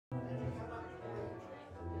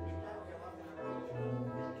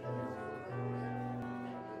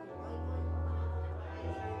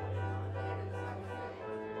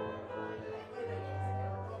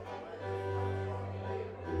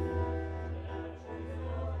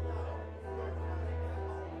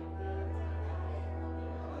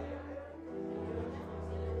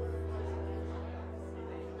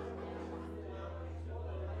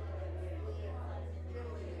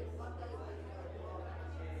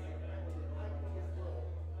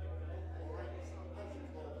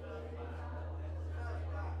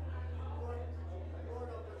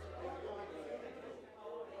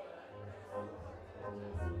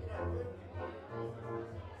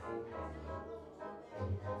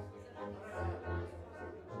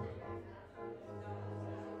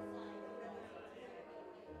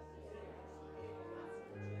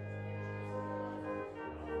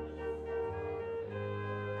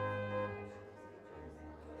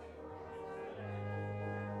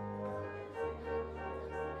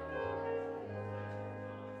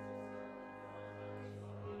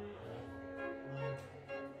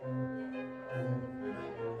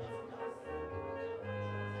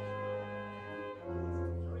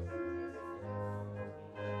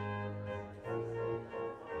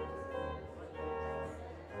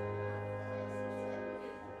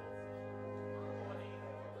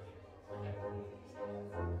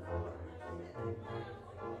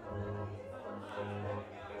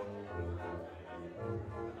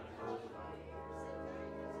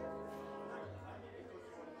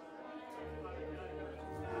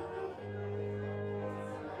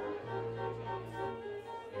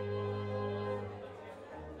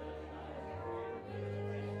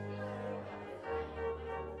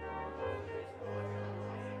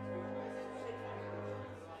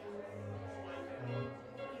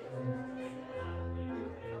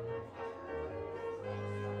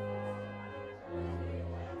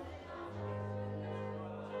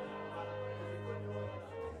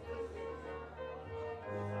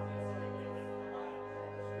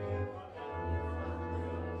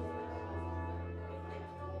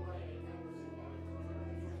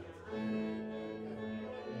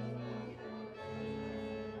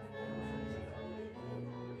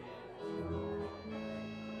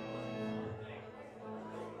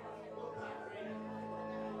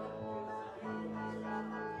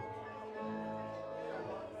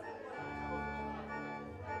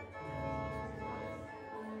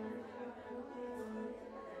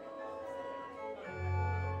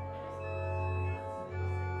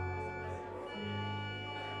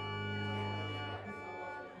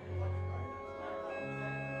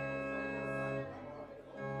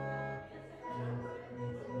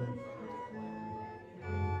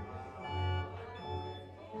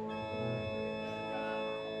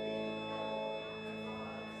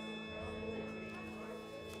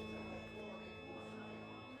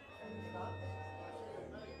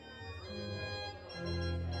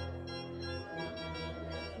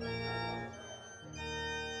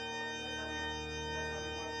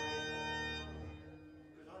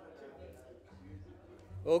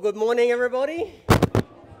Well, good morning, everybody.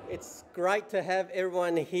 It's great to have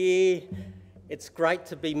everyone here. It's great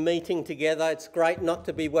to be meeting together. It's great not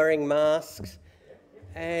to be wearing masks.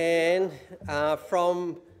 And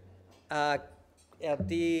from our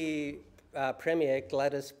dear Premier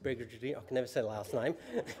Gladys Brigadier, I can never say the last name.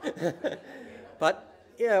 But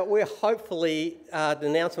yeah, we're hopefully, the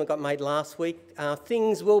announcement got made last week,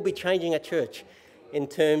 things will be changing at church in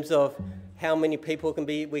terms of how many people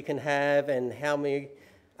we can have and how many,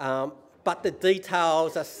 but the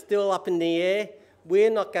details are still up in the air. We're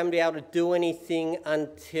not going to be able to do anything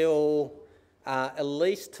until at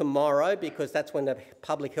least tomorrow, because that's when the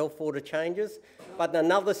public health order changes. But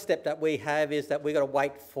another step that we have is that we've got to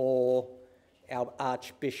wait for our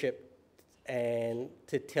Archbishop and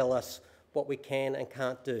to tell us what we can and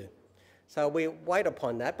can't do. So we wait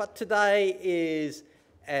upon that. But today is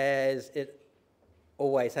as it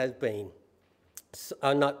always has been.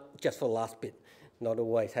 Not just for the last bit, not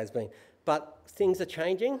always has been. But things are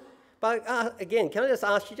changing. But again, can I just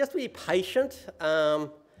ask you, just be patient.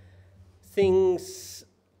 Things,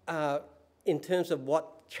 in terms of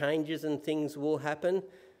what changes and things will happen,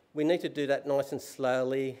 we need to do that nice and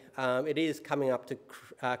slowly. It is coming up to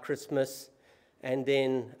Christmas, and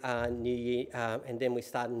then New Year, and then we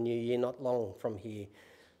start a new year not long from here.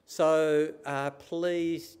 So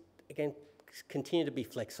please, again, continue to be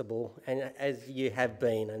flexible, and as you have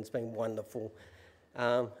been, and it's been wonderful.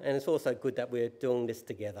 And it's also good that we're doing this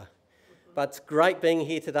together. But it's great being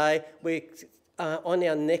here today. We're on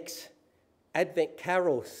our next Advent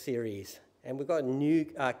Carol series, and we've got a new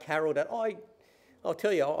carol that I'll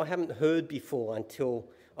tell you, I haven't heard before until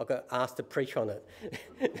I got asked to preach on it.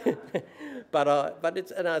 but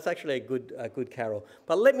it's actually a good carol.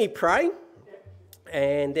 But let me pray,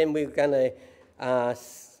 and then we're going to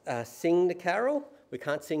sing the carol. We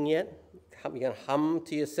can't sing yet. You're going to hum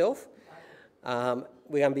to yourself.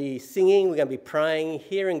 We're going to be singing, we're going to be praying,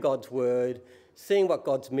 hearing God's word, seeing what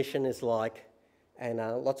God's mission is like, and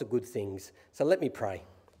lots of good things. So let me pray.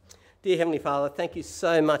 Dear Heavenly Father, thank you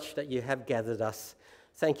so much that you have gathered us.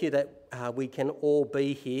 Thank you that we can all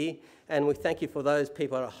be here, and we thank you for those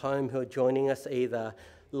people at home who are joining us either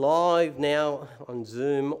live now on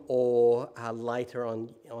Zoom or later on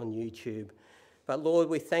YouTube. But Lord,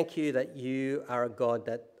 we thank you that you are a God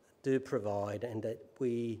that do provide and that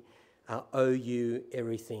we owe you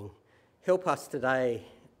everything. Help us today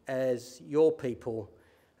as your people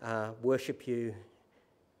worship you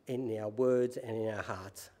in our words and in our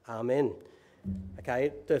hearts. Amen.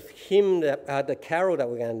 Okay, the hymn, the carol that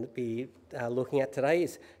we're going to be looking at today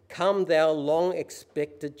is Come Thou Long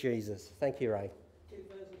Expected Jesus. Thank you, Ray. Two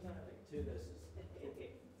verses, I think. Two verses.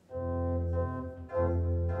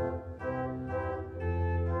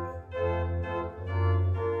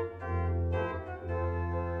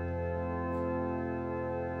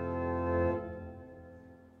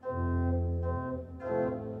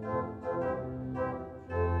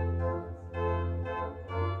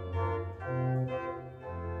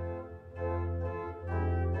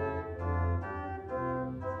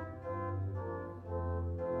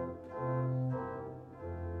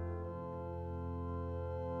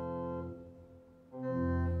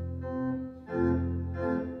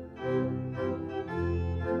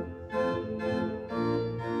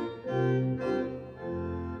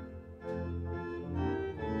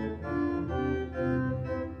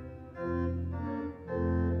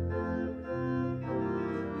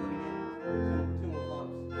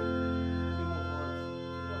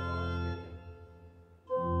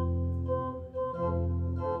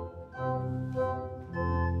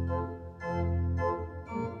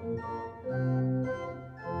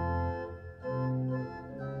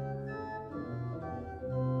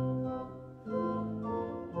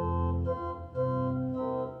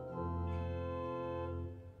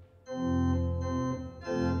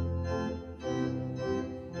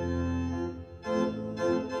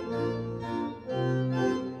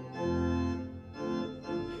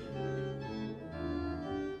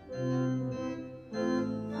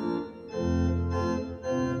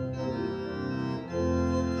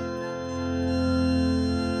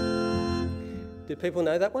 Do people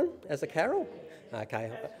know that one as a carol?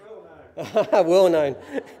 Okay. Well known.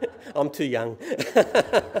 I'm too young.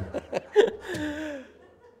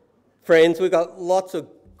 Friends, we've got lots of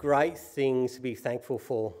great things to be thankful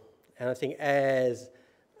for. And I think as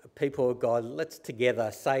people of God, let's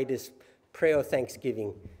together say this prayer of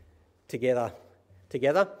thanksgiving together.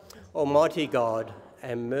 Together. Almighty God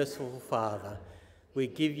and merciful Father, we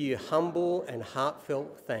give you humble and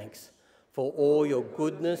heartfelt thanks for all your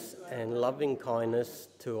goodness and loving kindness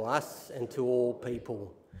to us and to all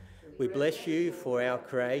people. We bless you for our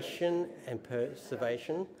creation and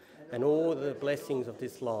preservation and all the blessings of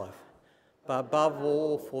this life, but above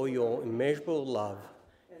all for your immeasurable love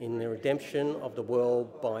in the redemption of the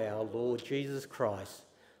world by our Lord Jesus Christ,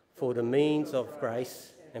 for the means of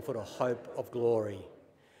grace and for the hope of glory.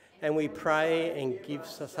 And we pray and give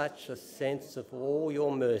such a sense of all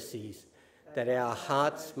your mercies that our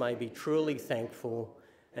hearts may be truly thankful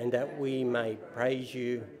and that we may praise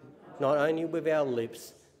you not only with our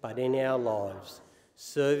lips but in our lives,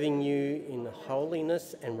 serving you in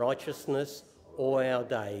holiness and righteousness all our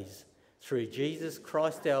days. Through Jesus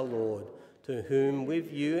Christ our Lord, to whom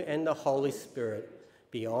with you and the Holy Spirit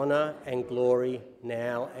be honour and glory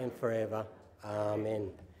now and forever. Amen.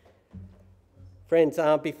 Friends,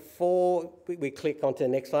 before we click onto the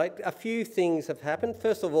next slide, a few things have happened.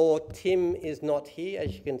 First of all, Tim is not here,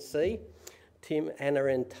 as you can see. Tim, Anna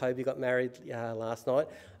and Toby got married last night.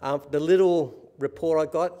 The little report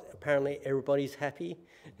I got, apparently everybody's happy.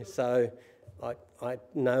 So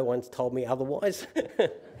no one's told me otherwise.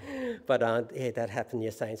 But yeah, that happened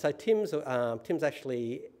yesterday. So Tim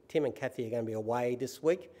and Kathy are going to be away this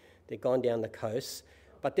week. They're gone down the coast.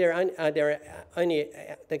 But they're going to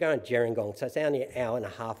Gerringong, so it's only an hour and a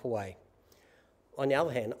half away. On the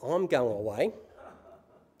other hand, I'm going away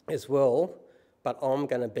as well, but I'm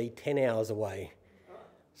going to be 10 hours away.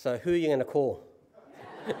 So who are you going to call?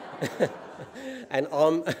 and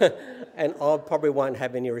I probably won't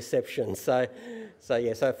have any reception. So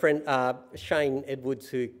a friend, Shane Edwards,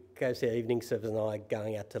 who goes to the evening service, and I are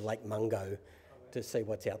going out to Lake Mungo to see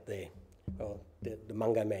what's out there. Well, the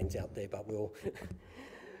Mungo man's out there, but we'll...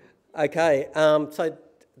 Okay, so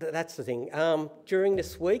that's the thing. During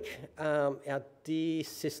this week, our dear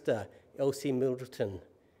sister, Elsie Middleton,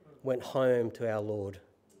 went home to our Lord.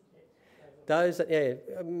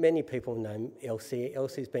 Many people know Elsie.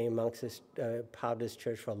 Elsie's been amongst this part of this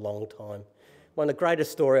church for a long time. One of the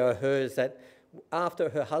greatest stories I heard is that after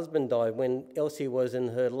her husband died, when Elsie was in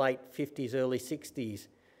her late 50s, early 60s,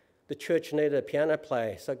 the church needed a piano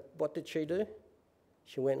player. So what did she do?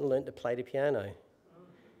 She went and learnt to play the piano.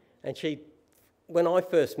 And when I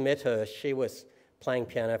first met her, she was playing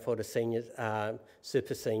piano for the seniors,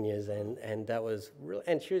 super seniors, and that was real.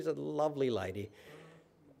 And she was a lovely lady.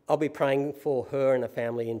 I'll be praying for her and the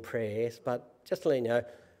family in prayers, but just to let you know,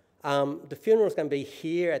 the funeral is going to be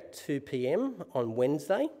here at 2 p.m. on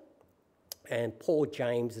Wednesday, and Paul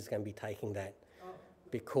James is going to be taking that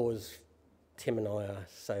because Tim and I are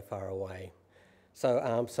so far away. So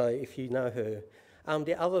if you know her,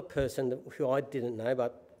 the other person who I didn't know,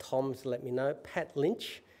 but Tom's let me know, Pat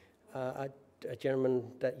Lynch, a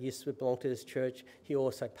gentleman that used to belong to this church, he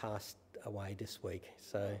also passed away this week.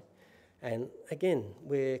 So, and again,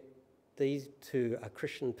 these two are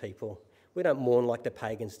Christian people. We don't mourn like the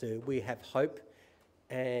pagans do. We have hope,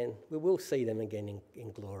 and we will see them again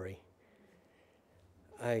in glory.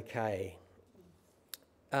 Okay.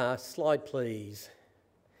 Slide, please.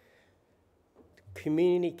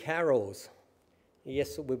 Community carols.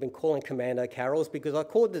 Yes, we've been calling commando carols because I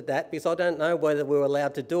called it that because I don't know whether we're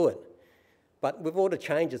allowed to do it. But with all the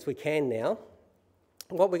changes, we can now.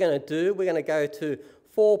 What we're going to do, we're going to go to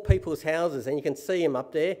 4 people's houses, and you can see them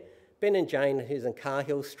up there. Ben and Jane, who's in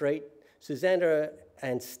Carhill Street, Susanna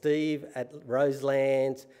and Steve at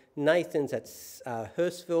Roselands, Nathan's at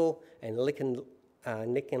Hurstville, and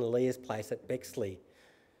Nick and Leah's place at Bexley.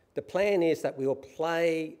 The plan is that we will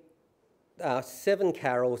play 7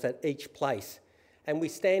 carols at each place, and we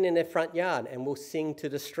stand in their front yard and we'll sing to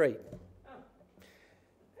the street.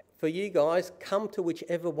 For you guys, come to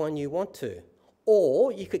whichever one you want to,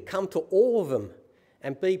 or you could come to all of them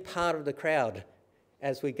and be part of the crowd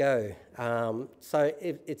as we go. So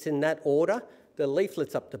it's in that order. The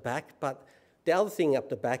leaflet's up the back, but the other thing up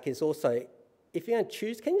the back is also, if you're going to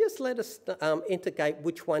choose, can you just let us indicate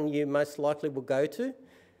which one you most likely will go to,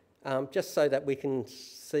 just so that we can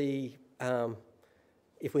see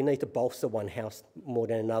if we need to bolster one house more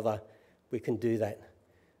than another, we can do that.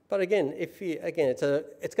 But again,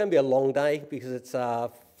 it's going to be a long day because it's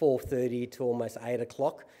 4:30 to almost 8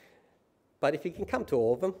 o'clock. But if you can come to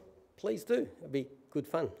all of them, please do. It'll be good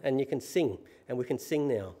fun, and you can sing, and we can sing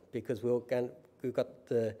now because we'll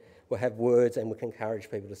have words and we can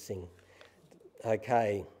encourage people to sing.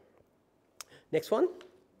 Okay. Next one.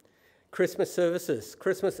 Christmas services.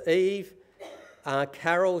 Christmas Eve.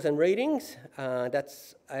 Carols and readings,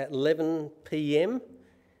 that's at 11 p.m.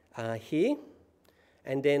 Here.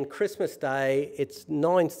 And then Christmas Day, it's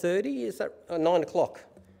 9:30, is that? 9 o'clock.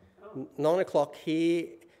 9 o'clock here,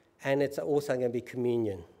 and it's also going to be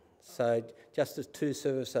communion. So just as 2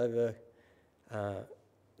 services over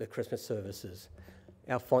the Christmas services.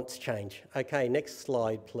 our fonts change. Okay, next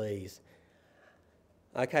slide, please.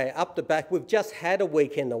 Okay, up the back, we've just had a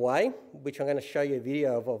weekend away, which I'm going to show you a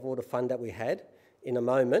video of all the fun that we had in a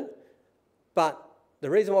moment. But the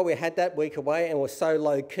reason why we had that week away and was so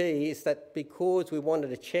low key is that because we wanted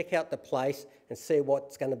to check out the place and see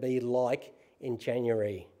what's going to be like in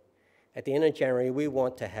January. At the end of January, we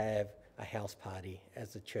want to have a house party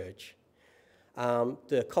as a church.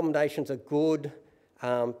 The accommodations are good.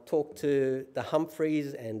 Talk to the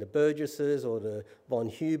Humphreys and the Burgesses or the Von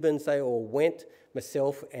Hubens. They all went,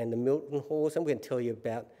 myself and the Milton Halls, and we're going to tell you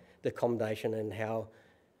about the accommodation and how,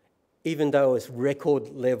 even though it's record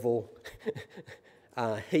level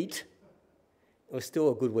heat, it was still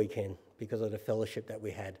a good weekend because of the fellowship that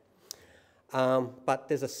we had. But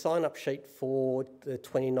there's a sign-up sheet for the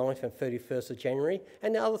 29th and 31st of January.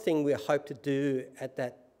 And the other thing we hope to do at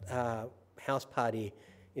that house party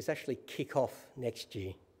is actually kick off next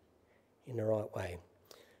year in the right way.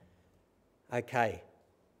 Okay,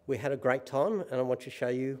 we had a great time, and I want to show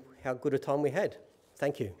you how good a time we had.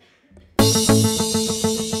 Thank you.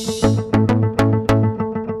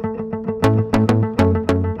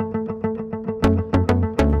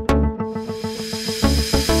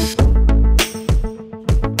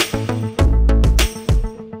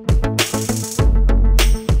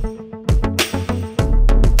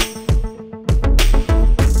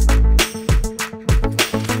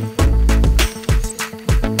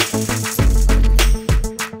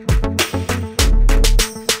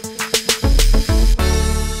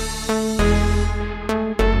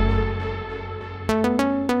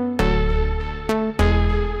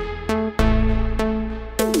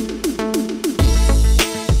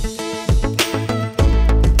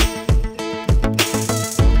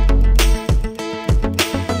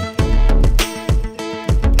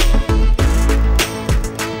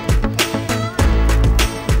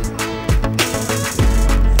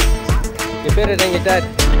 Better than your dad.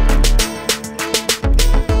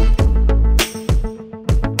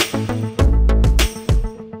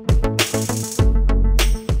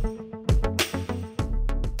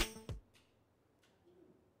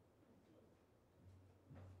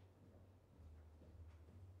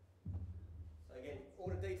 So again, all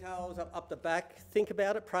the details up the back. Think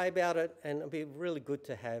about it, pray about it, and it'll be really good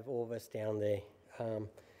to have all of us down there.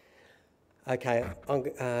 Okay,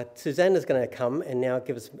 Susanna's going to come and now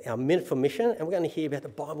give us our minute for mission, and we're going to hear about the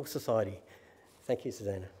Bible Society. Thank you,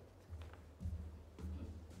 Susanna.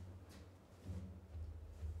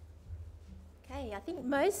 Okay, I think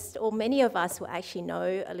most or many of us will actually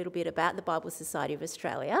know a little bit about the Bible Society of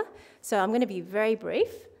Australia, so I'm going to be very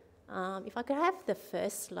brief. If I could have the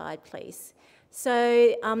first slide, please.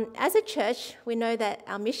 So as a church, we know that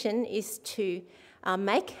our mission is to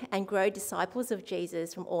make and grow disciples of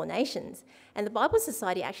Jesus from all nations. And the Bible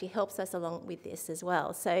Society actually helps us along with this as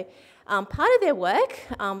well. So part of their work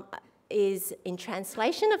is in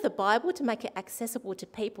translation of the Bible to make it accessible to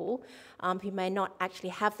people who may not actually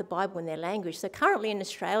have the Bible in their language. So currently in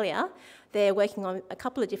Australia, they're working on a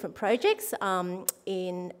couple of different projects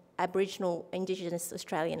in Aboriginal Indigenous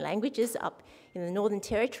Australian languages up in the Northern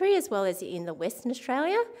Territory as well as in the Western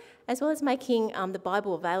Australia, as well as making the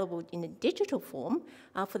Bible available in a digital form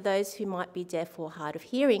for those who might be deaf or hard of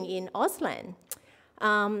hearing in Auslan.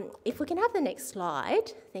 If we can have the next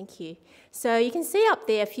slide, thank you. So you can see up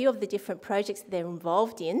there a few of the different projects that they're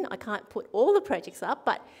involved in. I can't put all the projects up,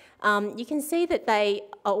 but you can see that they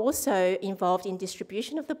are also involved in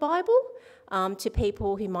distribution of the Bible to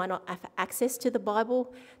people who might not have access to the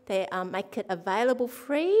Bible. They make it available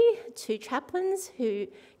free to chaplains who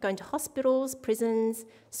go into hospitals, prisons,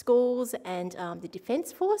 schools, and the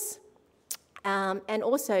Defence Force, and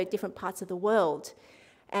also different parts of the world.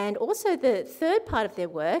 And also the third part of their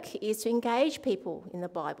work is to engage people in the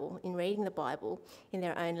Bible, in reading the Bible in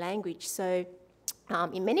their own language. So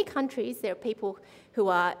in many countries, there are people who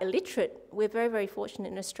are illiterate. We're very, very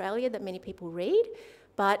fortunate in Australia that many people read,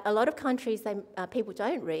 but a lot of countries, people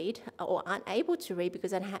don't read or aren't able to read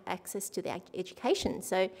because they don't have access to the education.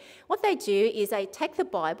 So what they do is they take the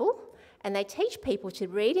Bible and they teach people to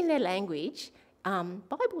read in their language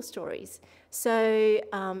Bible stories. So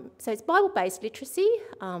it's Bible-based literacy,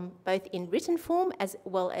 both in written form as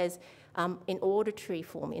well as in auditory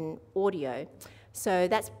form, in audio. So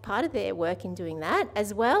that's part of their work in doing that,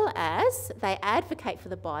 as well as they advocate for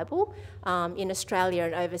the Bible in Australia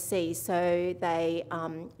and overseas. So they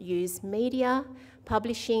use media,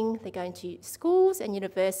 publishing, they're going to schools and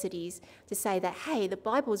universities to say that, hey, the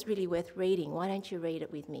Bible is really worth reading. Why don't you read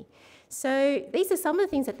it with me? So these are some of the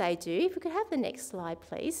things that they do. If we could have the next slide,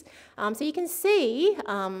 please. So you can see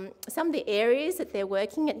some of the areas that they're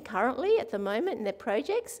working at currently at the moment in their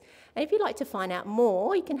projects. And if you'd like to find out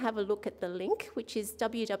more, you can have a look at the link, which is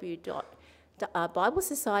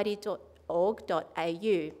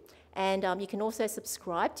www.biblesociety.org.au. And you can also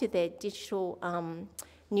subscribe to their digital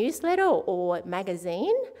newsletter or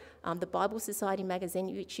magazine, the Bible Society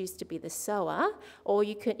magazine, which used to be the SOA. Or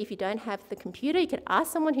you can, if you don't have the computer, you can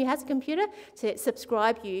ask someone who has a computer to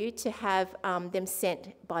subscribe you to have them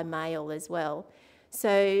sent by mail as well.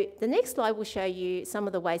 So the next slide will show you some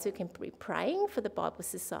of the ways we can be praying for the Bible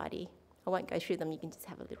Society. I won't go through them, you can just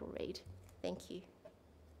have a little read. Thank you.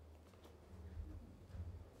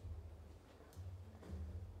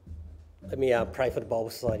 Let me pray for the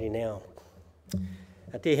Bible Society now.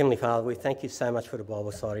 Dear Heavenly Father, we thank you so much for the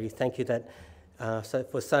Bible Society. Thank you that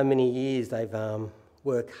for so many years they've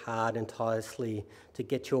worked hard and tirelessly to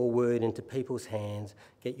get your word into people's hands,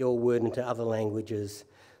 get your word into other languages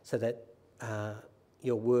so that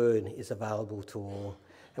your word is available to all.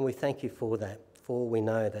 And we thank you for that, for we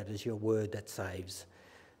know that it is your word that saves.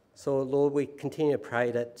 So, Lord, we continue to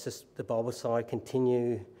pray that just the Bible Society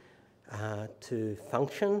continue to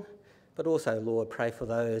function, but also, Lord, pray for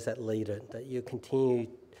those that lead it, that you continue,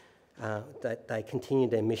 that they continue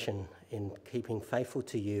their mission in keeping faithful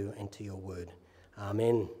to you and to your word.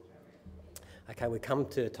 Amen. Okay, we come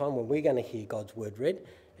to a time when we're going to hear God's word read,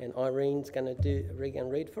 and Irene's going to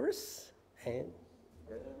read for us. And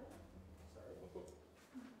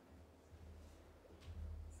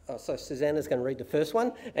so Susanna's going to read the first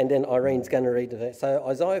one, and then Irene's going to read the. So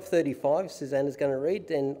Isaiah 35, Susanna's going to read,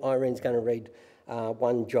 then Irene's going to read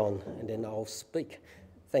 1 John, and then I'll speak.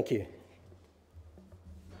 Thank you.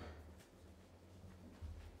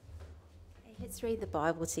 Let's read the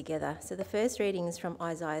Bible together. So the first reading is from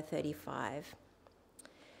Isaiah 35.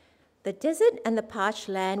 The desert and the parched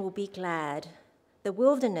land will be glad. The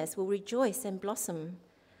wilderness will rejoice and blossom.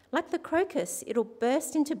 Like the crocus, it'll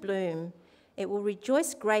burst into bloom. It will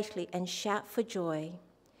rejoice greatly and shout for joy.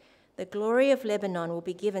 The glory of Lebanon will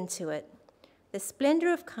be given to it. The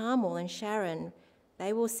splendour of Carmel and Sharon,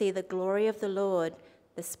 they will see the glory of the Lord,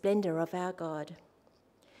 the splendour of our God.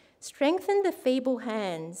 Strengthen the feeble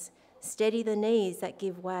hands, steady the knees that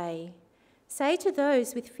give way. Say to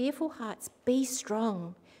those with fearful hearts, be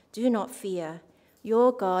strong, do not fear,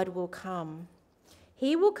 your God will come.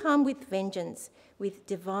 He will come with vengeance, with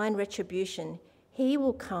divine retribution. He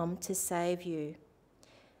will come to save you.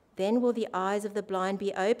 Then will the eyes of the blind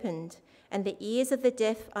be opened, and the ears of the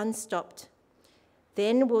deaf unstopped.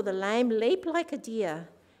 Then will the lame leap like a deer,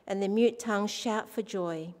 and the mute tongue shout for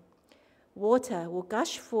joy. Water will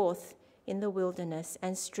gush forth in the wilderness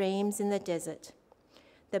and streams in the desert.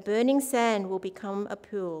 The burning sand will become a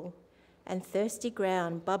pool, and thirsty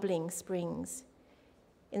ground bubbling springs.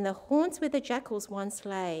 In the haunts where the jackals once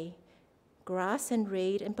lay, grass and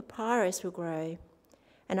reed and papyrus will grow,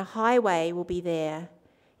 and a highway will be there.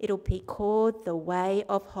 It'll be called the way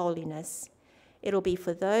of holiness. It'll be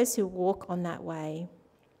for those who walk on that way.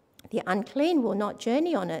 The unclean will not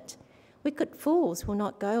journey on it. Wicked fools will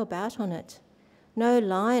not go about on it. No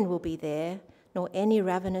lion will be there, nor any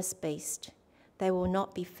ravenous beast. They will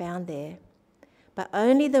not be found there. But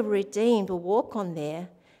only the redeemed will walk on there,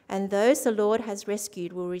 and those the Lord has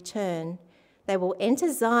rescued will return. They will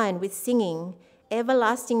enter Zion with singing.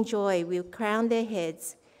 Everlasting joy will crown their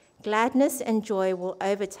heads. Gladness and joy will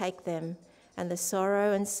overtake them, and the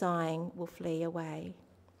sorrow and sighing will flee away.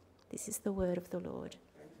 This is the word of the Lord.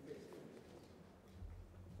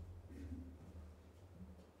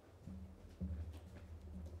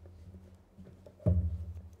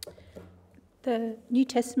 The New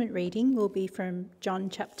Testament reading will be from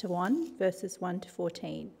John chapter 1, verses 1 to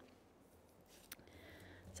 14.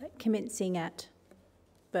 So commencing at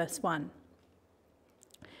verse 1.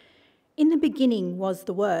 In the beginning was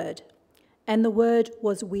the Word, and the Word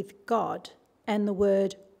was with God, and the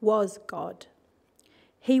Word was God.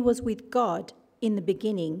 He was with God in the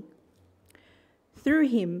beginning. Through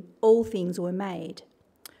him all things were made.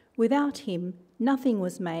 Without him nothing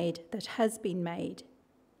was made that has been made.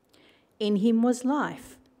 In him was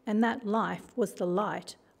life, and that life was the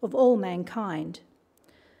light of all mankind.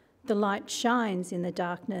 The light shines in the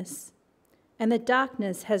darkness, and the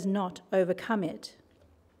darkness has not overcome it.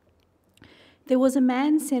 There was a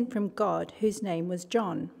man sent from God whose name was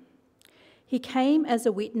John. He came as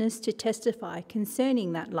a witness to testify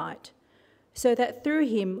concerning that light, so that through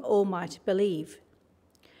him all might believe.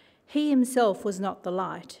 He himself was not the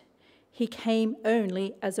light. He came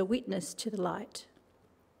only as a witness to the light.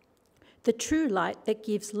 The true light that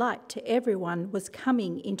gives light to everyone was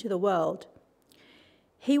coming into the world.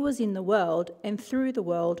 He was in the world, and though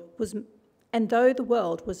the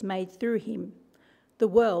world was made through him, the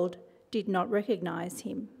world did not recognize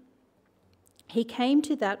him. He came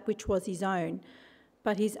to that which was his own,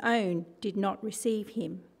 but his own did not receive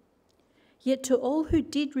him. Yet to all who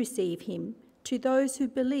did receive him, to those who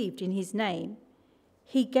believed in his name,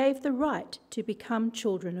 he gave the right to become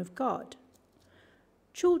children of God.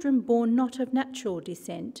 Children born not of natural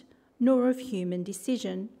descent, nor of human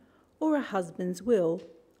decision, or a husband's will,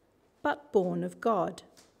 but born of God.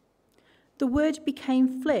 The Word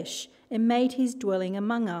became flesh and made his dwelling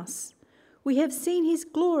among us. We have seen his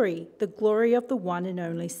glory, the glory of the one and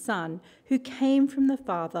only Son, who came from the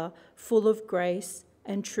Father, full of grace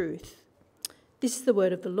and truth. This is the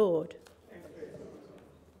word of the Lord.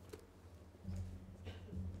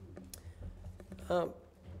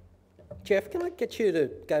 Jeff, can I get you to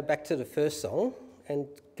go back to the first song and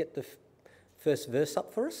get the first verse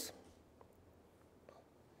up for us?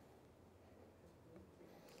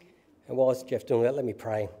 And whilst Jeff doing that, let me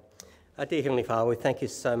pray. Dear Heavenly Father, we thank you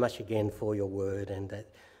so much again for your word, and that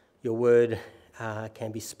your word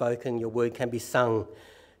can be spoken, your word can be sung,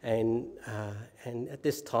 and at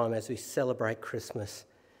this time as we celebrate Christmas,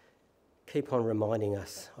 keep on reminding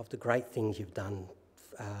us of the great things you've done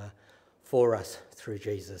for us through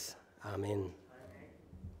Jesus. Amen.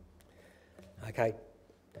 Okay.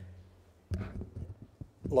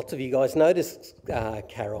 Lots of you guys know this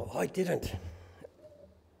carol. I didn't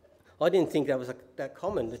think that was that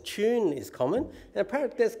common. The tune is common, and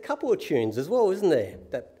apparently there's a couple of tunes as well, isn't there,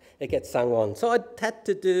 that it gets sung on. So I had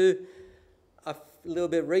to do a little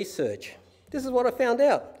bit of research. This is what I found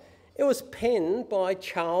out. It was penned by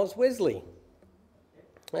Charles Wesley,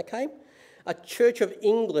 okay, a Church of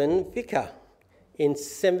England vicar in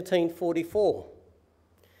 1744.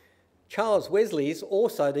 Charles Wesley is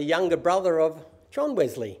also the younger brother of John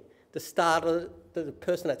Wesley, the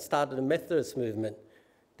person that started the Methodist movement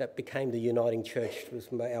that became the Uniting Church. It was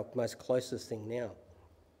our most closest thing now.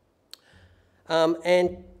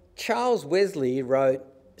 And Charles Wesley wrote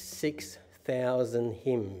 6,000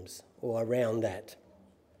 hymns, or around that.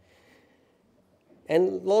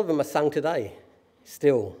 And a lot of them are sung today,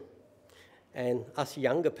 still. And us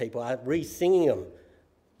younger people are re-singing them,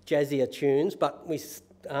 jazzier tunes, but we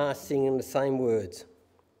are singing the same words.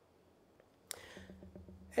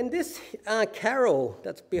 And this carol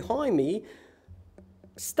that's behind me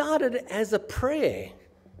started as a prayer.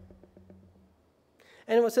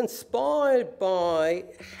 And it was inspired by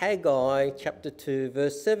Haggai chapter 2,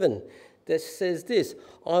 verse 7, that says this: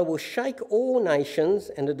 I will shake all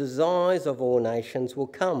nations, and the desires of all nations will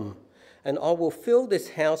come, and I will fill this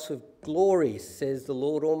house with glory, says the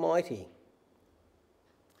Lord Almighty.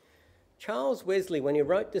 Charles Wesley, when he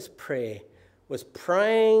wrote this prayer, was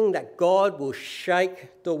praying that God will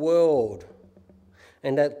shake the world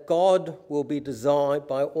and that God will be desired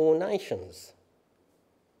by all nations.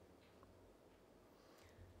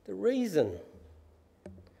 The reason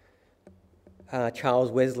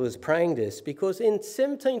Charles Wesley was praying this, because in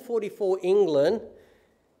 1744 England,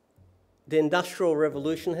 the Industrial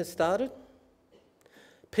Revolution has started.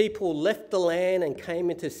 People left the land and came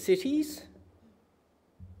into cities.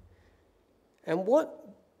 And what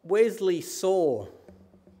Wesley saw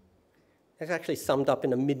is actually summed up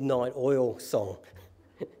in a Midnight Oil song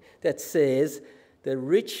that says, the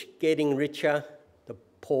rich getting richer, the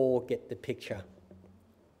poor get the picture.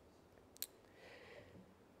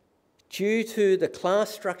 Due to the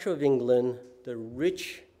class structure of England, the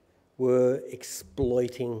rich were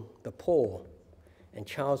exploiting the poor, and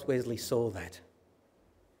Charles Wesley saw that.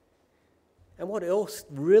 And what else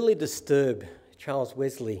really disturbed Charles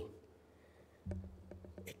Wesley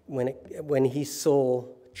when he saw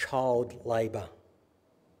child labour.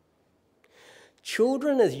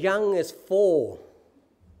 Children as young as 4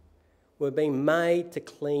 were being made to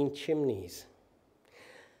clean chimneys,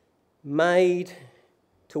 made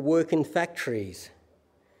to work in factories.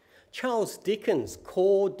 Charles Dickens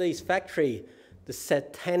called these factories the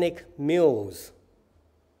satanic mills.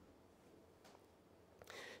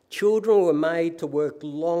 Children were made to work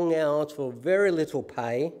long hours for very little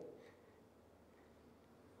pay.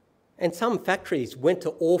 And some factories went to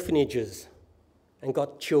orphanages and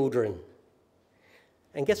got children.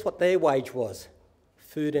 And guess what their wage was?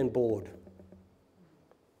 Food and board.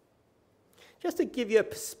 Just to give you a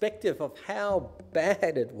perspective of how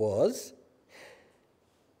bad it was,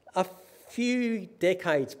 a few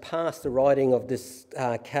decades past the writing of this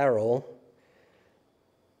carol,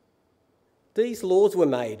 these laws were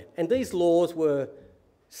made, and these laws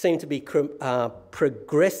seemed to be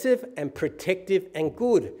progressive and protective and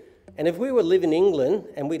good And if we were living in England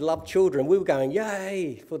and we loved children, we were going,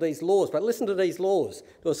 yay, for these laws. But listen to these laws.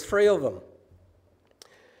 There was 3 of them.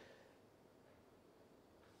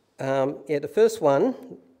 The first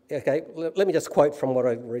one, okay, let me just quote from what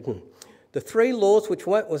I've written. The 3 laws which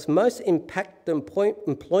was most impact the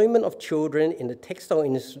employment of children in the textile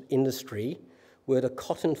industry were the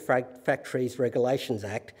Cotton Factories Regulations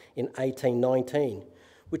Act in 1819,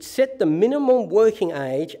 which set the minimum working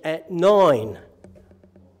age at 9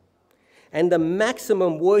 and the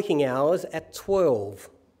maximum working hours at 12.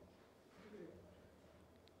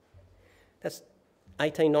 That's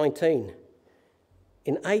 1819.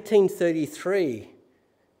 In 1833,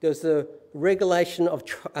 there was the regulation of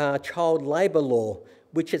child labour law,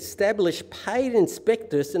 which established paid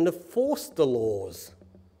inspectors and enforced the laws.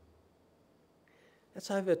 That's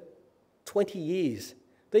over 20 years.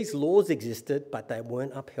 These laws existed, but they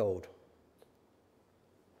weren't upheld.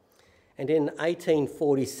 And in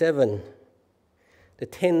 1847, the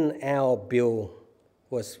 10-hour bill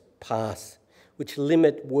was passed, which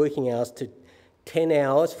limit working hours to 10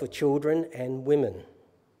 hours for children and women.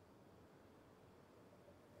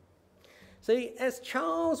 See, as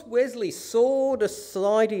Charles Wesley saw the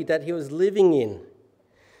society that he was living in,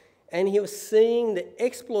 and he was seeing the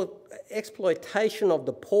exploitation of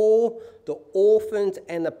the poor, the orphans,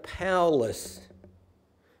 and the powerless,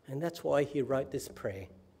 and that's why he wrote this prayer.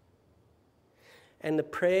 And the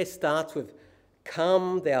prayer starts with,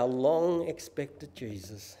 "Come, thou long-expected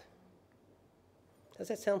Jesus." Does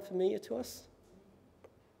that sound familiar to us?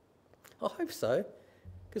 I hope so,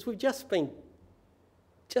 because we've just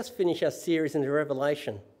finished our series in the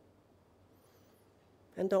Revelation.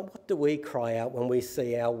 And what do we cry out when we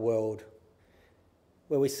see our world,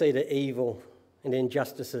 when we see the evil and the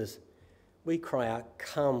injustices? We cry out,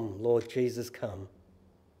 "Come, Lord Jesus, come."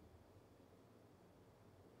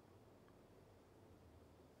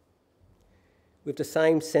 With the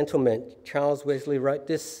same sentiment, Charles Wesley wrote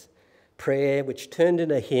this prayer, which turned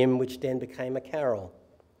into a hymn, which then became a carol.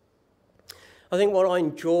 I think what I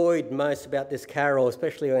enjoyed most about this carol,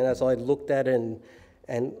 especially as I looked at it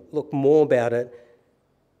and looked more about it,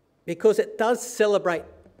 because it does celebrate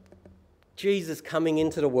Jesus coming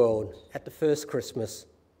into the world at the first Christmas,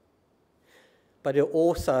 but it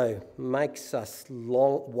also makes us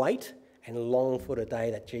wait and long for the day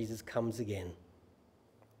that Jesus comes again.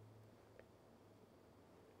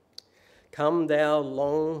 Come, thou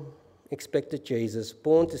long-expected Jesus,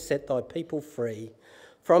 born to set thy people free.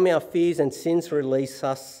 From our fears and sins release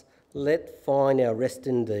us, let find our rest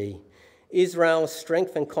in thee. Israel's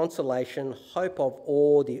strength and consolation, hope of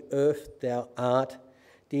all the earth thou art,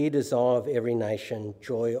 dear desire of every nation,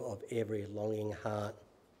 joy of every longing heart.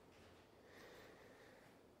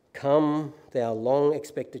 Come, thou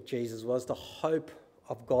long-expected Jesus, was the hope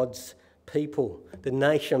of God's people, the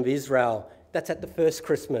nation of Israel. That's at the first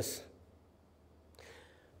Christmas.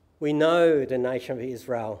 We know the nation of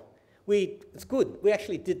Israel. It's good. We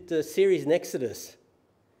actually did the series in Exodus,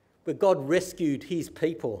 where God rescued his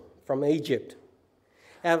people from Egypt.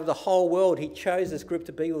 Out of the whole world, he chose this group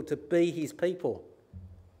of people to be his people.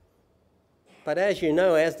 But as you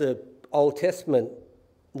know, as the Old Testament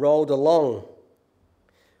rolled along,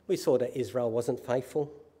 we saw that Israel wasn't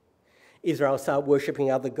faithful. Israel started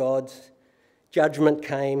worshipping other gods. Judgment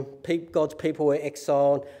came. God's people were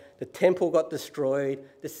exiled. The temple got destroyed.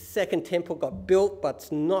 The second temple got built, but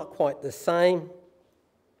it's not quite the same.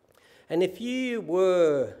 And if you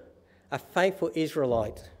were a faithful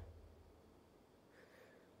Israelite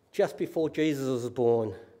just before Jesus was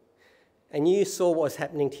born, and you saw what was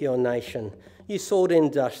happening to your nation, you saw the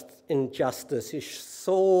injustice, you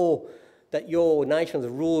saw that your nation was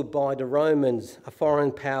ruled by the Romans, a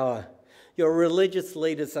foreign power, your religious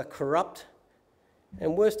leaders are corrupt,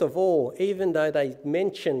 and worst of all, even though they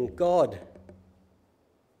mentioned God,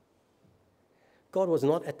 God was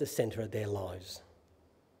not at the centre of their lives.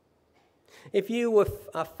 If you were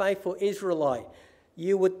a faithful Israelite,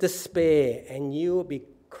 you would despair and you would be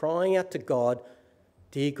crying out to God,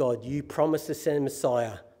 "Dear God, you promised to send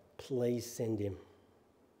Messiah. Please send him."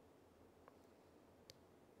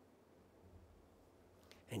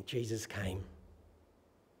 And Jesus came.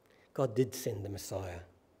 God did send the Messiah.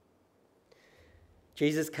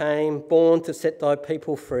 Jesus came, born to set thy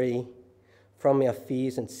people free. From our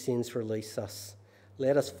fears and sins release us.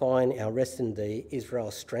 Let us find our rest in thee,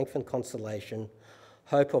 Israel's strength and consolation,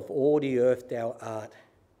 hope of all the earth thou art.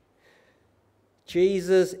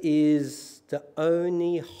 Jesus is the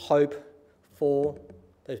only hope for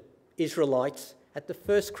the Israelites at the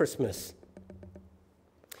first Christmas.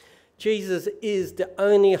 Jesus is the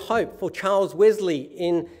only hope for Charles Wesley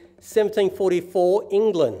in 1744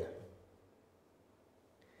 England.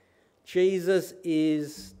 Jesus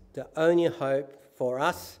is the only hope for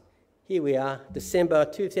us. Here we are, December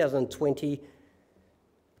 2020,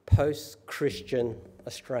 post-Christian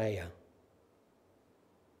Australia.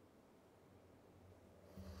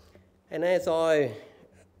 And as I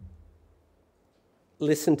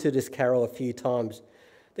listened to this carol a few times,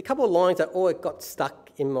 the couple of lines that always got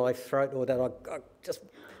stuck in my throat or that I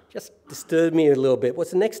just disturbed me a little bit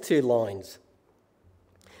was the next two lines.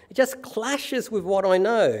 It just clashes with what I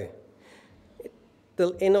know.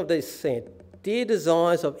 The end of this said, "Dear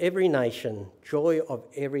desires of every nation, joy of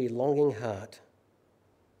every longing heart."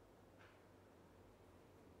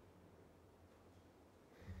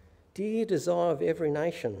 Dear desire of every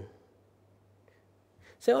nation.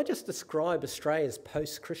 So I just described Australia as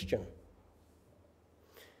post-Christian.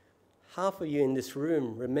 Half of you in this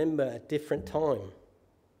room remember a different time.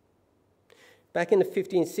 Back in the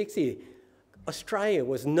 1560s, Australia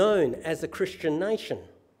was known as a Christian nation.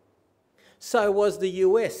 So was the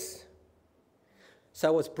US.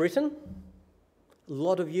 So was Britain, a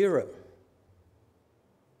lot of Europe.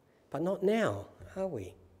 But not now, are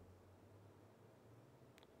we?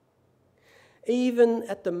 Even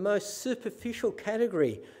at the most superficial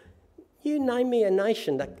category, you name me a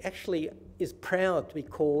nation that actually is proud to be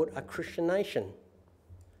called a Christian nation.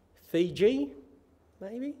 Fiji,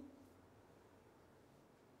 maybe?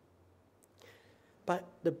 But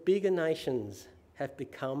the bigger nations have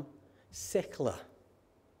become secular.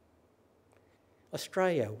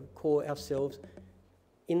 Australia, we call ourselves,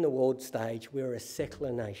 in the world stage, we're a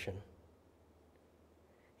secular nation.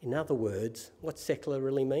 In other words, what secular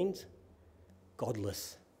really means?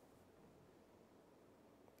 Godless.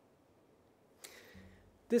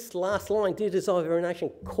 This last line, "Dear desire of every nation,"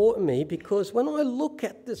 caught me because when I look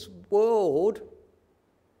at this world,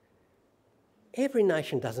 every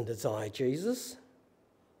nation doesn't desire Jesus.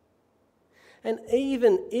 And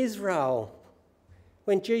even Israel,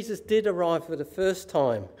 when Jesus did arrive for the first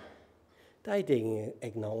time, they didn't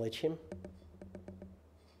acknowledge him,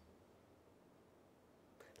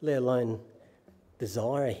 let alone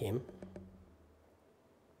desire him.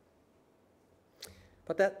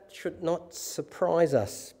 But that should not surprise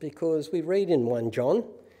us because we read in 1 John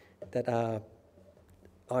that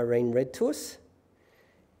Irene read to us.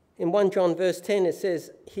 In 1 John verse 10 it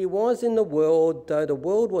says, "He was in the world, though the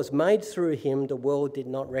world was made through him, the world did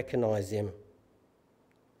not recognise him.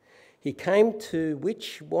 He came to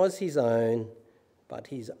which was his own, but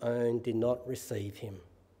his own did not receive him."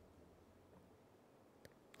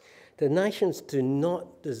 The nations do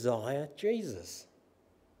not desire Jesus.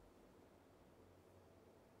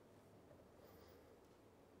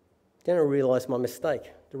 Then I realised my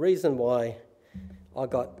mistake. The reason why I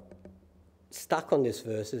got stuck on this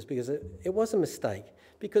verse is because it was a mistake.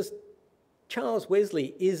 Because Charles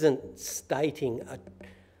Wesley isn't stating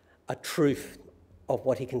a truth of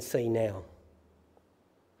what he can see now.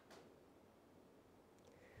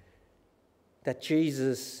 That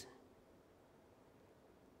Jesus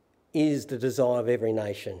is the desire of every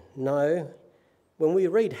nation. No, when we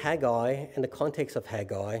read Haggai and the context of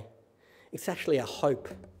Haggai, it's actually a hope.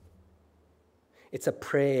 It's a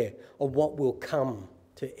prayer of what will come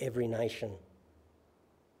to every nation.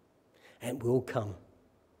 And will come.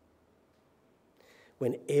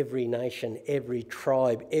 When every nation, every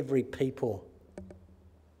tribe, every people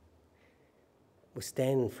will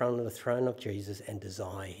stand in front of the throne of Jesus and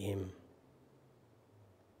desire him.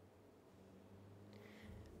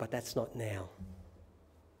 But that's not now.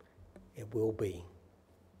 It will be.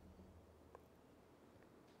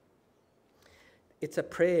 It's a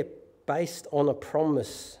prayer based on a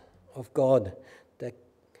promise of God that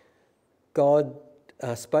God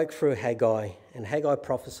spoke through Haggai, and Haggai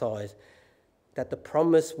prophesied that the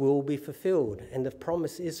promise will be fulfilled, and the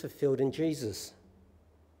promise is fulfilled in Jesus.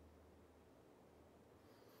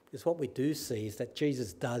 Because what we do see is that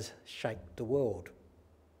Jesus does shake the world.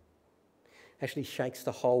 Actually shakes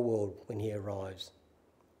the whole world when he arrives.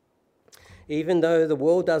 Even though the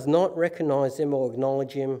world does not recognise him or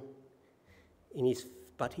acknowledge him,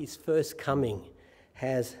 but his first coming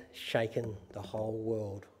has shaken the whole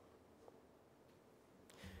world.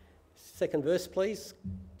 Second verse, please,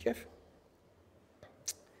 Jeff.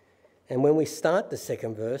 And when we start the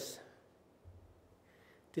second verse,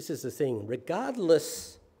 this is the thing.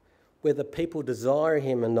 Regardless whether people desire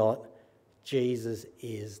him or not, Jesus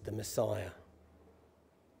is the Messiah.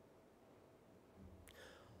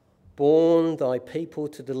 Born thy people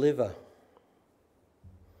to deliver.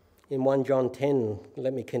 In 1 John 10,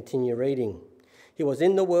 let me continue reading. He was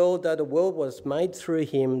in the world, though the world was made through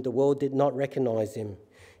him, the world did not recognise him.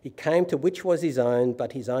 He came to which was his own,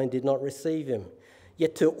 but his own did not receive him.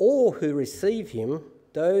 Yet to all who receive him,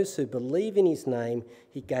 those who believe in his name,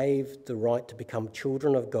 he gave the right to become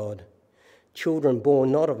children of God. Children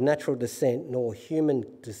born not of natural descent, nor human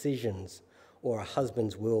decisions, or a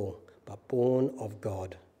husband's will, but born of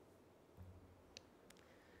God.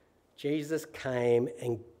 Jesus came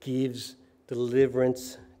and gives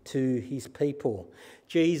deliverance to his people.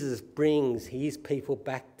 Jesus brings his people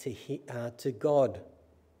back to God.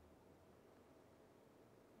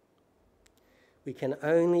 We can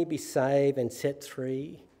only be saved and set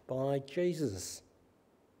free by Jesus.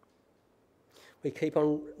 We keep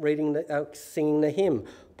on singing the hymn,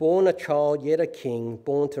 born a child, yet a king,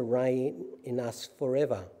 born to reign in us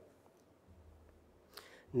forever.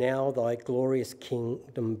 Now thy glorious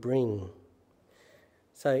kingdom bring.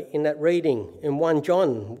 So in that reading, in 1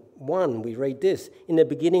 John 1, we read this, in the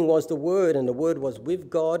beginning was the Word, and the Word was with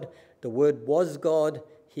God. The Word was God.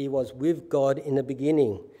 He was with God in the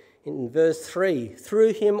beginning. In verse 3,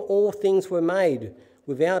 through him all things were made.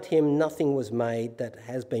 Without him nothing was made that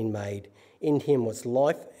has been made. In him was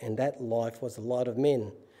life, and that life was the light of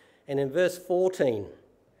men. And in verse 14,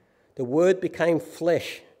 the Word became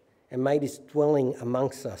flesh and made his dwelling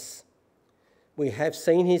amongst us. We have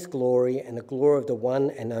seen his glory and the glory of the one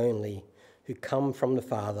and only who come from the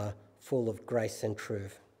Father, full of grace and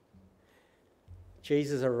truth.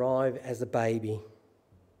 Jesus arrived as a baby.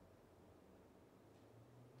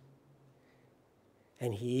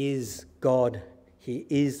 And he is God. He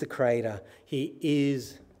is the Creator. He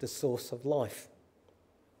is the source of life.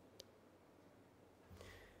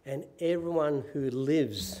 And everyone who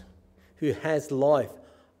lives, who has life,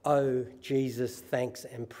 owe Jesus thanks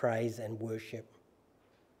and praise and worship.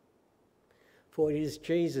 For it is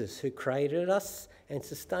Jesus who created us and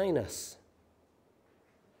sustained us.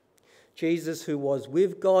 Jesus who was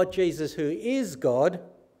with God, Jesus who is God,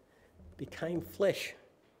 became flesh.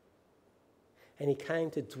 And he came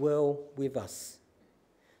to dwell with us,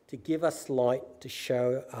 to give us light, to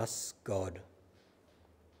show us God.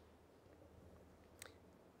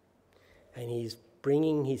 And he's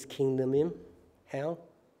bringing his kingdom in. How?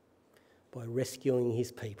 By rescuing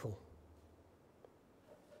his people.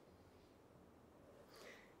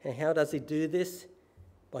 And how does he do this?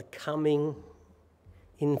 By coming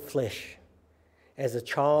in flesh as a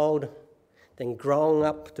child, then growing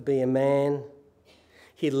up to be a man.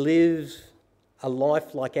 He lives a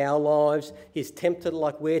life like our lives. He's tempted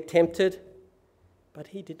like we're tempted, but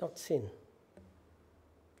he did not sin.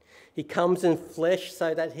 He comes in flesh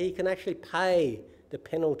so that he can actually pay the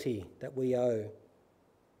penalty that we owe.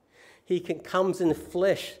 He comes in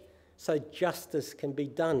flesh so justice can be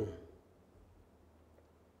done.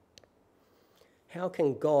 How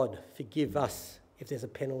can God forgive us if there's a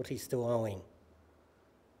penalty still owing?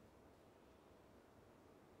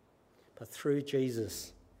 But through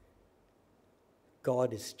Jesus,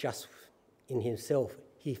 God is just in himself.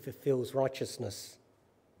 He fulfills righteousness.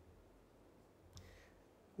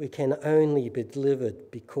 We can only be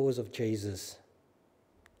delivered because of Jesus.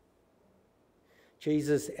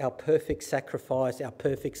 Jesus, our perfect sacrifice, our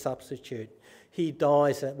perfect substitute. He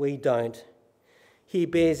dies that we don't. He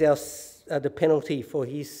bears the penalty for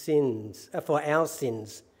his sins, for our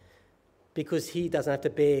sins, because he doesn't have to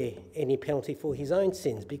bear any penalty for his own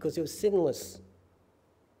sins, because he was sinless.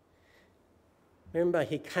 Remember,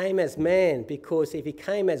 he came as man, because if he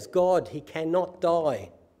came as God, he cannot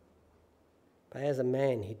die. But as a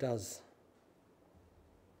man, he does.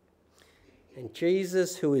 And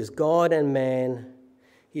Jesus, who is God and man,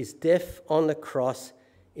 his death on the cross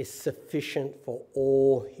is sufficient for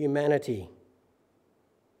all humanity,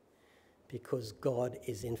 because God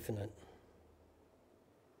is infinite.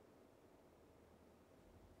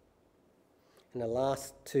 And the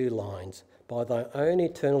last two lines, by thy own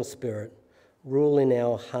eternal Spirit, rule in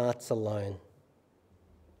our hearts alone.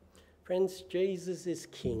 Friends, Jesus is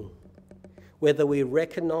King, whether we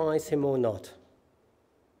recognise him or not.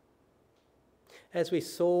 As we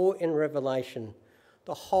saw in Revelation,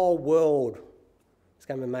 the whole world is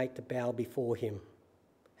going to make to bow before him,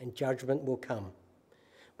 and judgment will come.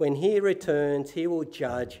 When he returns, he will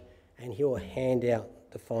judge and he will hand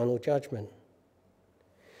out the final judgment.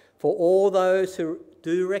 For all those who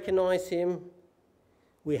do recognise him,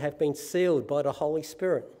 we have been sealed by the Holy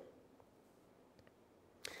Spirit.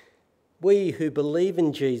 We who believe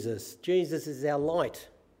in Jesus, Jesus is our light.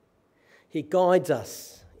 He guides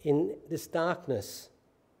us in this darkness.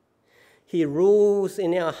 He rules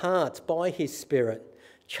in our hearts by his Spirit,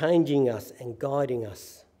 changing us and guiding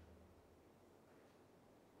us.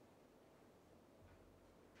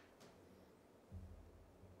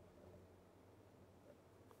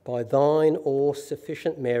 By thine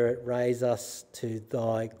all-sufficient merit, raise us to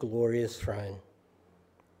thy glorious throne.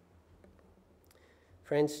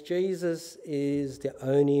 Friends, Jesus is the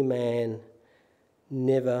only man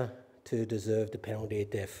never to deserve the penalty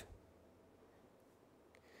of death.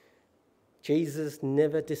 Jesus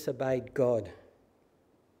never disobeyed God.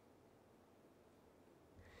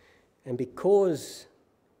 And because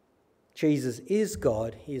Jesus is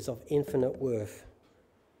God, he is of infinite worth.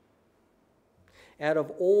 Out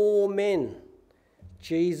of all men,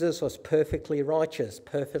 Jesus was perfectly righteous,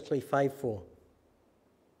 perfectly faithful.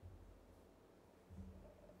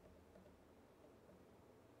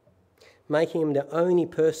 Making him the only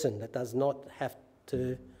person that does not have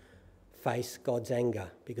to face God's anger,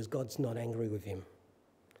 because God's not angry with him.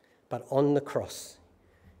 But on the cross,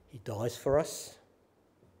 he dies for us,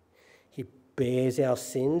 he bears our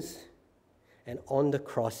sins, and on the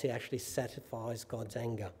cross he actually satisfies God's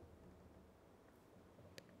anger.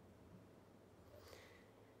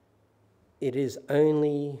 It is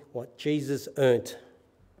only what Jesus earned,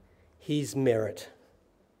 his merit.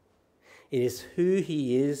 It is who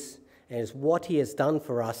he is and is what he has done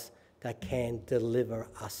for us that can deliver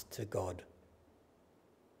us to God.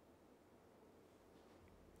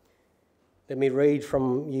 Let me read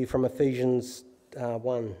from Ephesians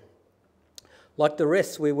 1. Like the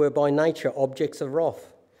rest, we were by nature objects of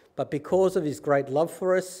wrath, but because of his great love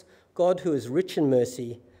for us, God, who is rich in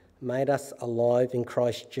mercy, made us alive in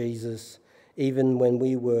Christ Jesus, even when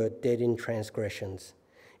we were dead in transgressions.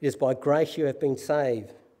 It is by grace you have been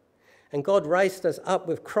saved. And God raised us up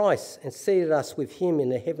with Christ and seated us with him in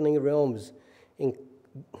the heavenly realms,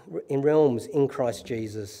 in Christ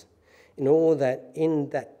Jesus, in order that in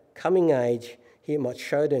that coming age he might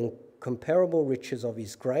show the incomparable riches of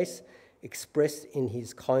his grace expressed in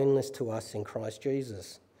his kindness to us in Christ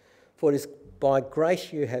Jesus. For it is by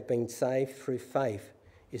grace you have been saved through faith.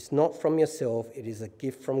 It's not from yourself, it is a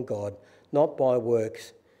gift from God, not by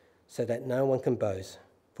works, so that no one can boast.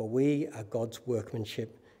 For we are God's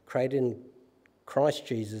workmanship, created in Christ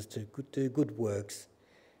Jesus to do good works,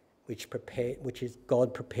 which is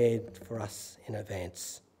God prepared for us in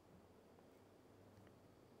advance.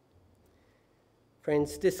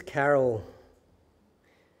 Friends, this carol,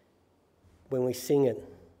 when we sing it,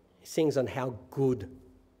 it sings on how good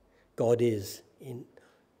God is, in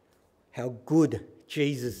how good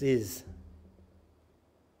Jesus is.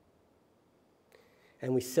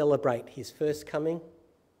 And we celebrate his first coming,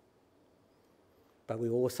 but we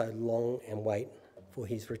also long and wait for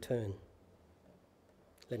his return.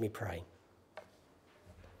 Let me pray.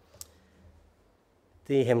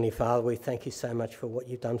 Dear Heavenly Father, we thank you so much for what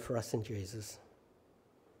you've done for us in Jesus.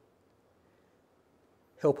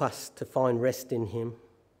 Help us to find rest in him.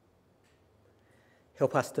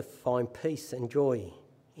 Help us to find peace and joy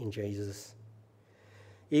in Jesus.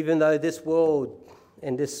 Even though this world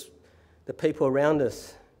and the people around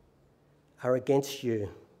us are against you,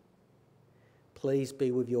 please be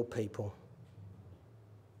with your people.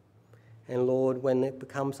 And Lord, when it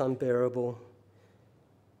becomes unbearable,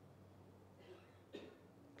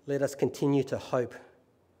 let us continue to hope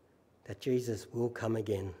that Jesus will come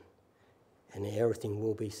again and everything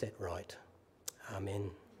will be set right. Amen.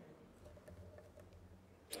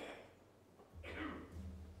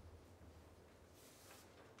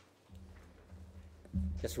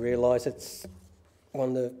 Just realise it's one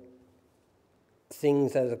of the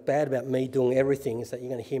things that are bad about me doing everything is that you're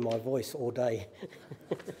going to hear my voice all day.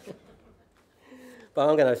 But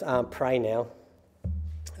I'm going to pray now.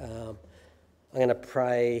 I'm going to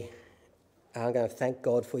pray. I'm going to thank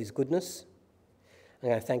God for his goodness. I'm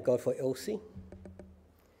going to thank God for Elsie.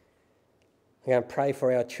 I'm going to pray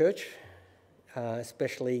for our church,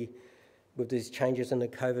 especially with these changes in the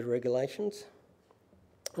COVID regulations.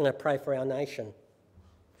 I'm going to pray for our nation.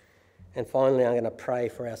 And finally, I'm going to pray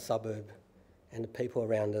for our suburb and the people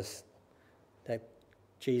around us, that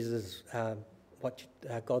Jesus,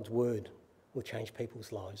 God's word will change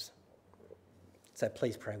people's lives. So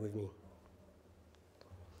please pray with me.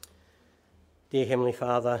 Dear Heavenly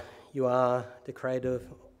Father, you are the creator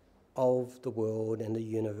of the world and the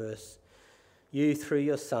universe. You, through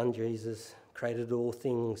your Son, Jesus, created all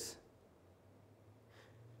things.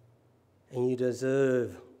 And you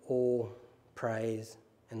deserve all praise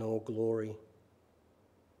and all glory.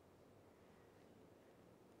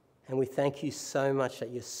 And we thank you so much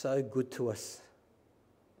that you're so good to us.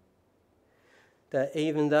 That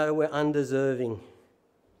even though we're undeserving,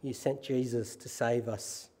 you sent Jesus to save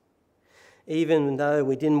us. Even though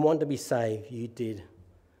we didn't want to be saved, you did.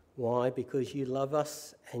 Why? Because you love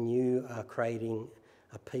us and you are creating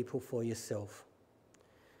a people for yourself.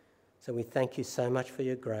 So we thank you so much for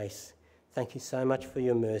your grace. Thank you so much for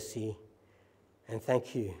your mercy. And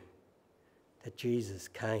thank you that Jesus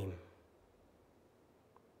came.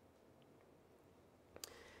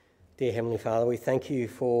 Dear Heavenly Father, we thank you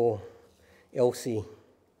for Elsie.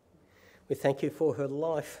 We thank you for her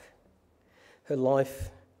life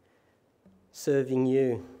serving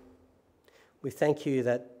you. We thank you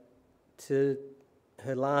that to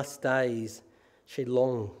her last days she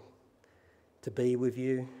longed to be with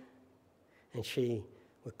you, and she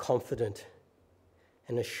was confident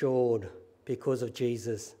and assured because of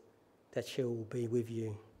Jesus that she will be with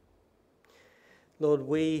you. Lord,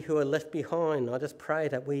 we who are left behind, I just pray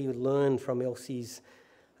that we learn from Elsie's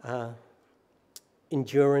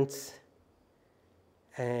endurance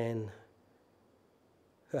and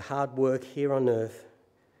her hard work here on earth,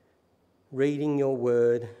 reading your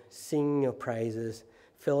word, singing your praises,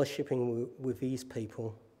 fellowshipping with these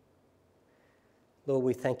people. Lord,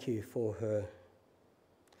 we thank you for her.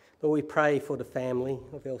 Lord, we pray for the family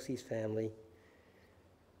of Elsie's family,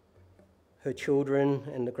 her children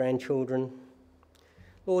and the grandchildren.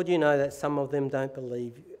 Lord, you know that some of them don't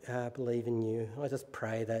believe in you. I just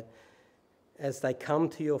pray that as they come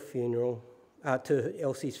to your funeral, to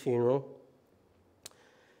Elsie's funeral,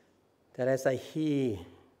 that as they hear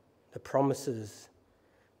the promises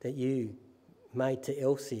that you made to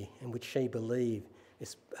Elsie and which she believed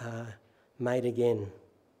is made again,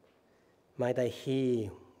 may they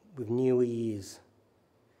hear with new ears,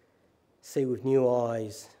 see with new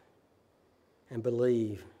eyes, and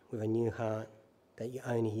believe with a new heart that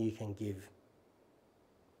only you can give.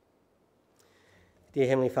 Dear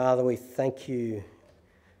Heavenly Father, we thank you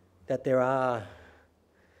that there are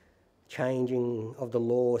changing of the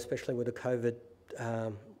law, especially with the COVID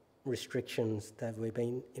restrictions that have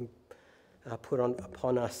been put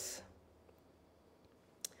upon us.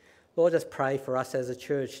 Lord, just pray for us as a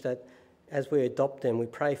church that as we adopt them, we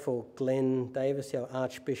pray for Glenn Davis, our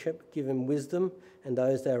Archbishop, give him wisdom and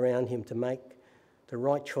those that are around him to make the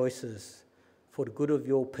right choices for the good of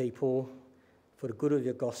your people, for the good of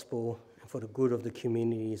your gospel, and for the good of the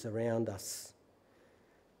communities around us.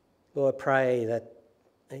 Lord, I pray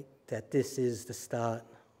that this is the start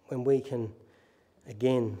when we can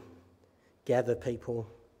again gather people,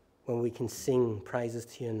 when we can sing praises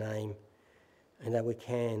to your name, and that we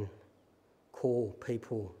can call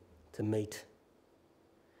people to meet.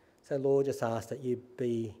 So Lord, just ask that you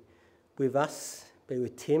be with us, be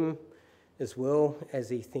with Tim as well as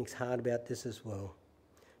he thinks hard about this as well.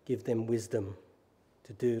 Give them wisdom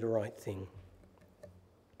to do the right thing.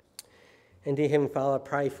 And dear Heavenly Father, I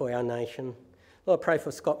pray for our nation. Lord, I pray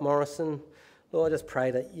for Scott Morrison. Lord, I just pray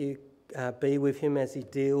that you be with him as he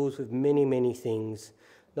deals with many, many things,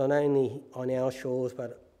 not only on our shores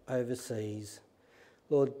but overseas.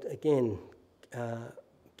 Lord, again,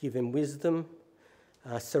 give him wisdom,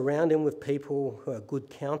 surround him with people who are good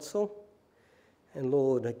counsel. And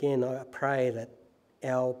Lord, again, I pray that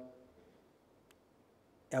our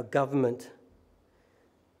government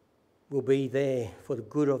will be there for the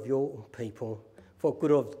good of your people, for the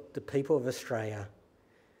good of the people of Australia,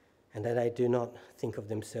 and that they do not think of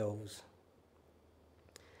themselves.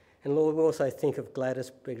 And Lord, we also think of Gladys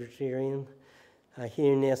Presbyterian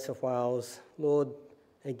here in New South Wales. Lord,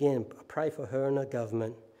 again, I pray for her and her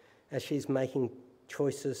government as she's making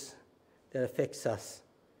choices that affects us.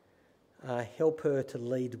 Help her to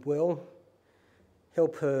lead well,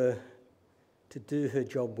 help her to do her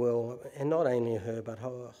job well, and not only her, but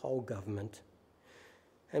her whole government.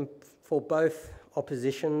 And for both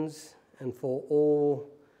oppositions and for all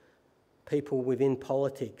people within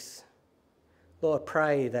politics, Lord, I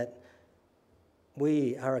pray that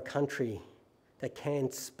we are a country that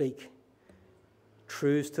can speak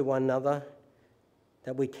truths to one another,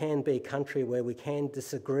 that we can be a country where we can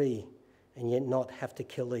disagree and yet not have to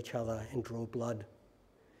kill each other and draw blood.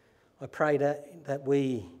 I pray that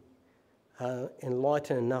we are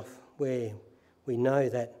enlightened enough where we know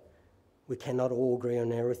that we cannot all agree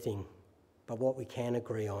on everything, but what we can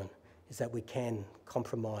agree on is that we can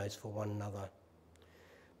compromise for one another.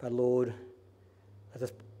 But Lord, I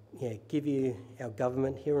just give you our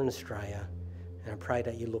government here in Australia, and I pray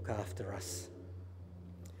that you look after us.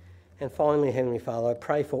 And finally, Heavenly Father, I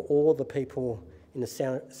pray for all the people in the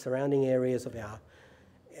surrounding areas of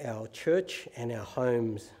our church and our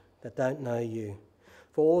homes that don't know you,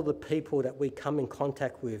 for all the people that we come in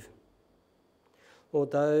contact with, or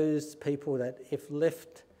those people that if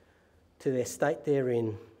left to their state they're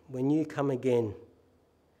in, when you come again,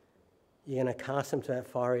 you're going to cast them to that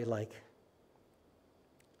fiery lake.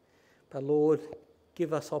 But Lord,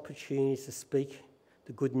 give us opportunities to speak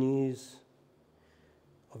the good news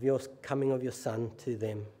of your coming of your Son to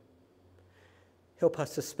them. Help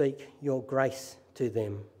us to speak your grace to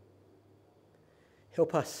them.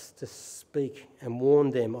 Help us to speak and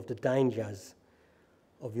warn them of the dangers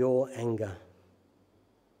of your anger.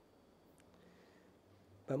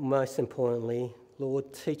 But most importantly,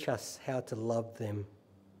 Lord, teach us how to love them.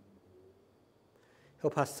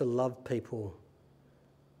 Help us to love people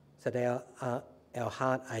so that our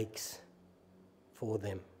heart aches for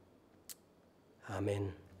them.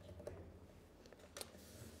 Amen.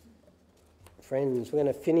 Friends, we're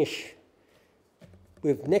going to finish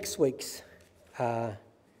with next week's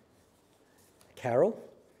carol.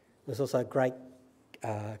 There's also a great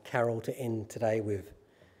carol to end today with.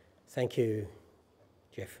 Thank you,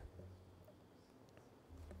 Jeff.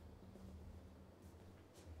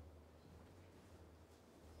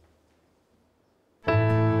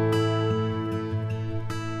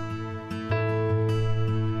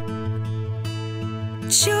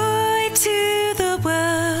 Joy to the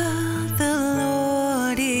world, the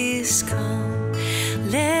Lord is come.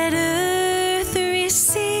 Let earth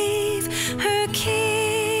receive her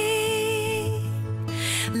King.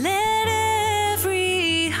 Let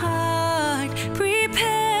every heart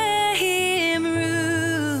prepare him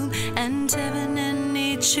room, and heaven and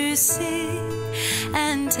nature sing,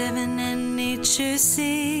 and heaven and nature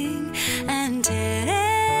sing, and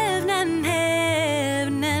heaven and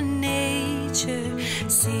nature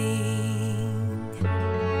sing.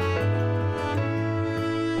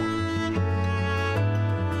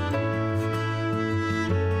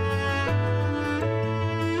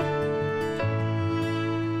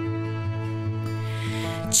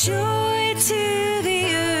 Joy to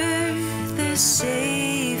the earth, the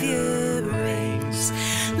Saviour reigns.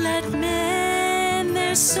 Let men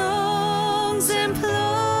their songs employ,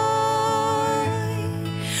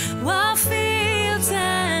 while fields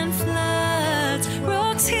and floods,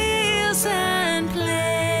 rocks, hills and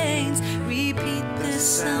plains repeat the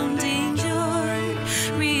sounding joy,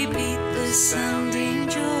 repeat the sounding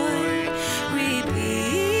joy,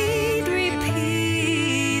 repeat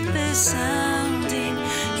the sounding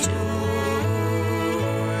joy.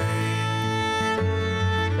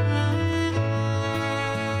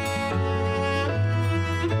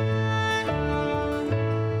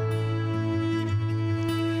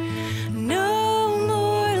 No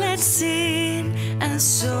more let sin and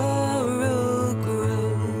sorrow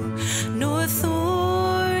grow, nor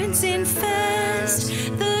thorns infest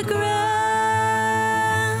the ground.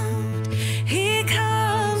 He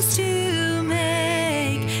comes to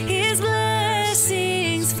make his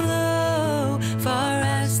blessings flow, far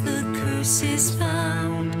as the curse is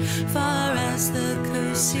found, far as the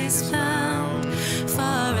curse is found,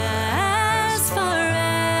 far as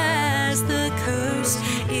the curse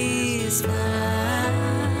is found.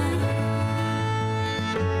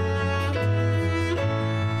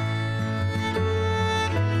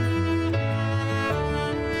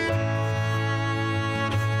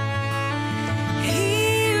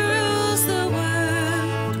 He rules the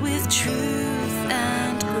world with truth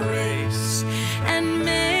and grace, and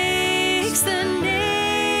makes the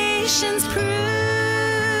nations prove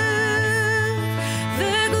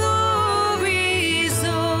the glories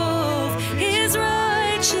of his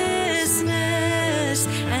righteousness,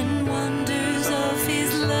 and wonders of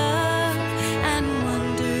his love, and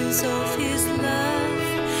wonders of his love,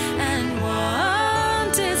 and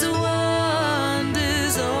wonders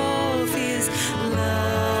of his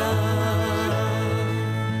love.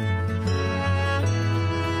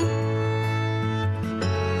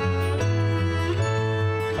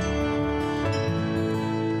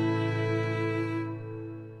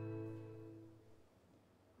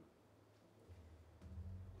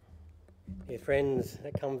 Yeah, friends,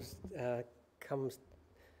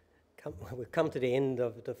 we've come to the end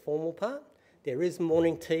of the formal part. There is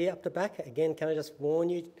morning tea up the back. Again, can I just warn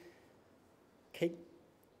you, keep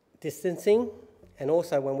distancing, and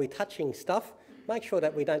also when we're touching stuff, make sure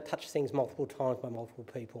that we don't touch things multiple times by multiple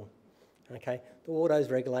people. Okay, all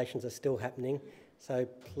those regulations are still happening, so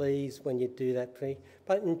please, when you do that, please,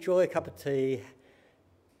 but enjoy a cup of tea,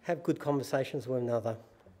 have good conversations with one another,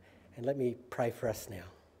 and let me pray for us now.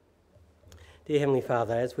 Dear Heavenly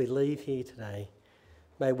Father, as we leave here today,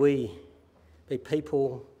 may we be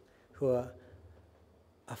people who are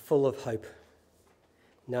full of hope,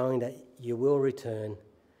 knowing that you will return,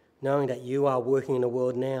 knowing that you are working in the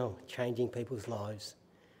world now, changing people's lives.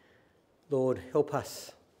 Lord, help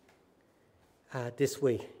us this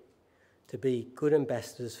week to be good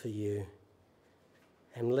ambassadors for you,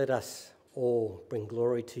 and let us all bring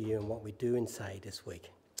glory to you in what we do and say this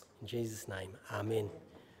week. In Jesus' name, amen.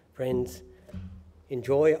 Friends,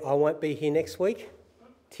 enjoy. I won't be here next week.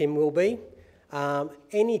 Tim will be.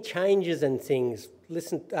 Any changes and things,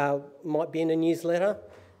 might be in the newsletter.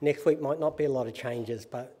 Next week might not be a lot of changes,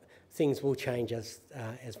 but things will change as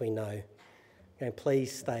we know. And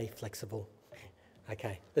please stay flexible.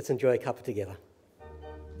 Okay, let's enjoy a cuppa together.